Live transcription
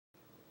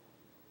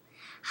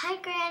Hi,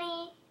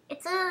 Granny.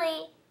 It's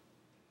Lily.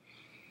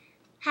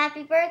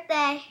 Happy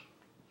birthday.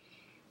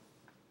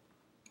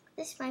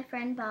 This is my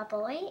friend Bob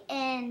Boy,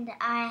 and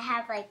I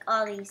have like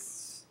all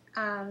these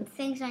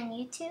things on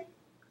YouTube.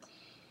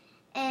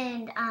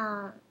 And,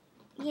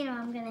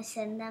 I'm going to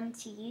send them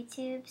to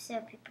YouTube so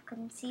people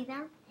can see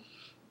them.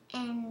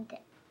 And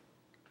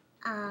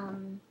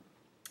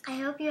I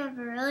hope you have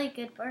a really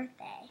good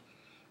birthday.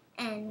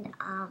 And,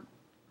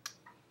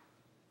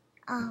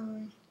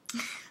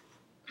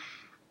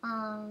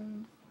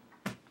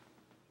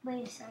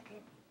 wait a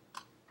second.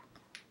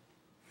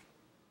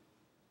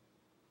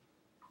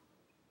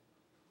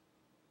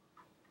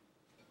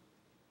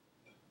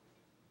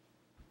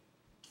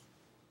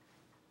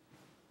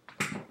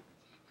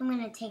 I'm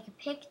going to take a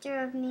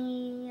picture of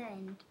me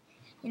and,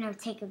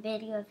 take a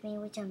video of me,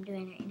 which I'm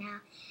doing right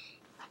now.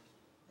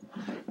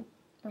 I'm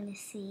going to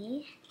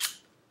see.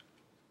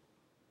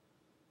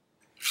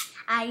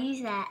 I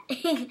use that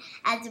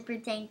as a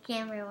pretend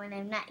camera when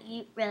I'm not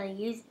really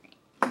using it.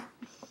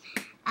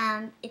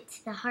 It's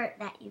the heart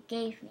that you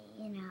gave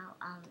me,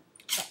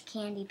 that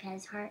Candy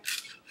Pez heart.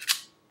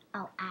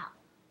 Oh,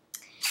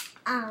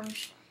 ow.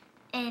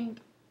 And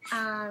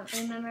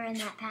remember in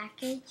that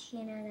package,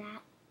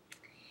 that?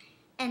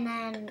 And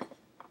then,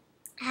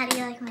 how do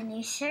you like my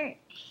new shirt?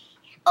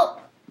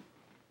 Oh!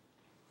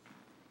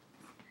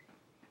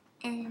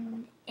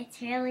 And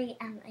it's really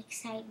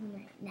exciting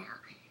right now.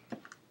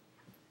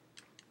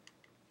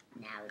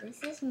 Now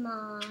this is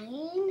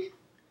mine.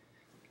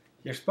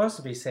 You're supposed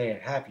to be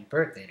saying happy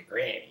birthday to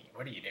Granny.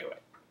 What are you doing?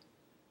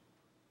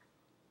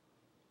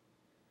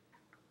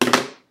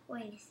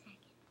 Wait a second.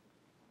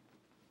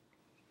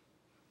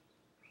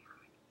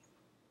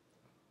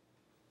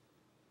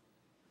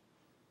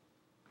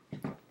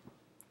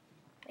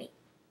 Wait.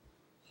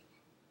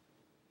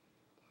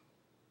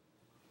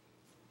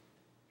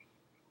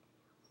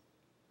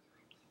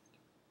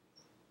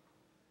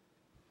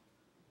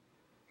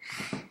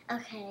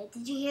 Okay,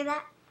 did you hear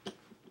that?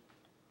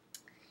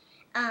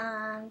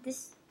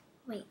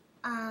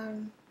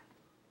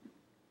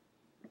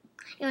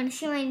 You want to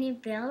see my new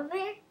Build-A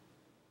Bear?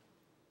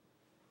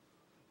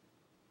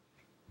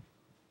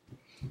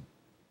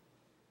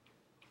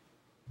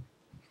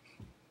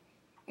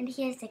 And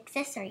he has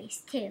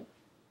accessories too.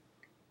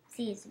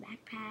 See his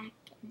backpack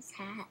and his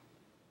hat.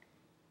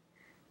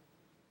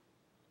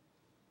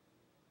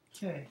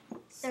 Okay.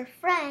 They're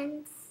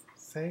friends.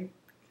 Say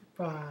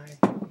goodbye.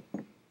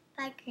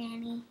 Bye,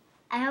 Granny.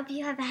 I hope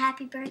you have a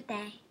happy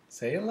birthday.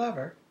 Say you love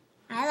her.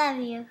 I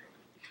love you.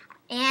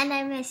 And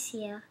I miss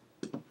you.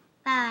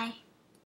 Bye.